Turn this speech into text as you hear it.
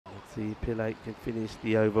See Pillay can finish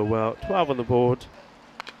the over well. 12 on the board.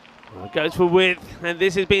 Well, it goes for width, and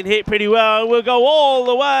this has been hit pretty well. We'll go all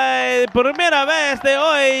the way. Primera vez de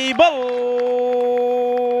hoy.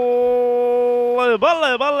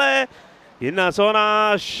 Balle, balle. In la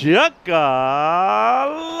zona, Shakalagya.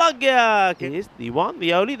 Here's the one,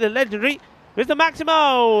 the only, the legendary, Mr.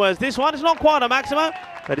 Maximo. As this one is not quite a Maximo,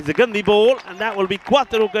 but it's a gundy ball, and that will be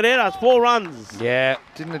cuatro carreras, 4 runs. Yeah,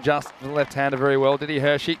 didn't adjust the left-hander very well, did he,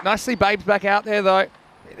 Hershey? Nicely Babes back out there, though.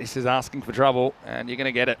 This is asking for trouble, and you're going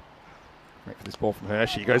to get it. Wait for this ball from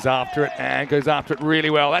Hershey. Goes after it, and goes after it really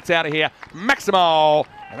well. That's out of here. Maximo!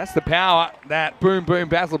 And that's the power that Boom Boom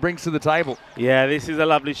Basil brings to the table. Yeah, this is a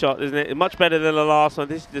lovely shot, isn't it? Much better than the last one.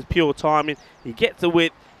 This is just pure timing. He gets the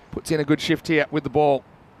width. Puts in a good shift here with the ball.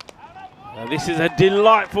 This is a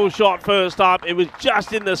delightful shot first up. It was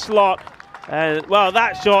just in the slot. And, well,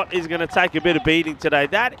 that shot is going to take a bit of beating today.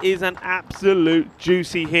 That is an absolute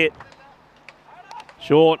juicy hit.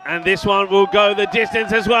 Short, and this one will go the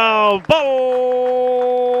distance as well. Bolle,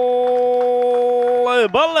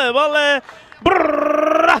 bolle, bolle.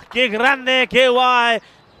 Brrr, que grande, que guay.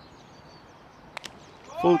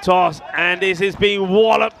 Full toss, and this is being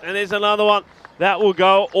walloped, and there's another one that will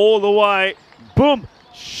go all the way. Boom.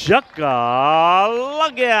 Shakalagya,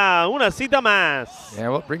 una cita más. Yeah,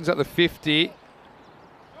 well, brings up the 50.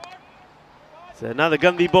 It's another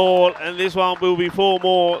gundy ball, and this one will be 4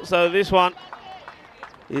 more. So this one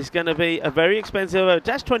is going to be a very expensive.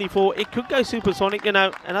 Dash 24, it could go supersonic, you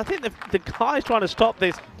know, and I think the guy's trying to stop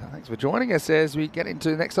this. Thanks for joining us as we get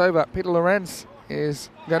into the next over. Peter Lorenz is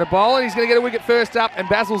going to bowl, and he's going to get a wicket first up, and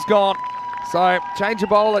Basil's gone. So change of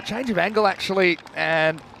bowler, change of angle actually,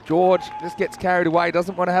 and George just gets carried away,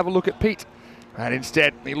 doesn't want to have a look at Pete. And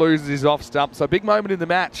instead, he loses his off stump. So big moment in the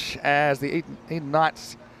match as the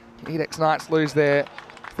EDX Knights lose their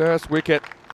first wicket.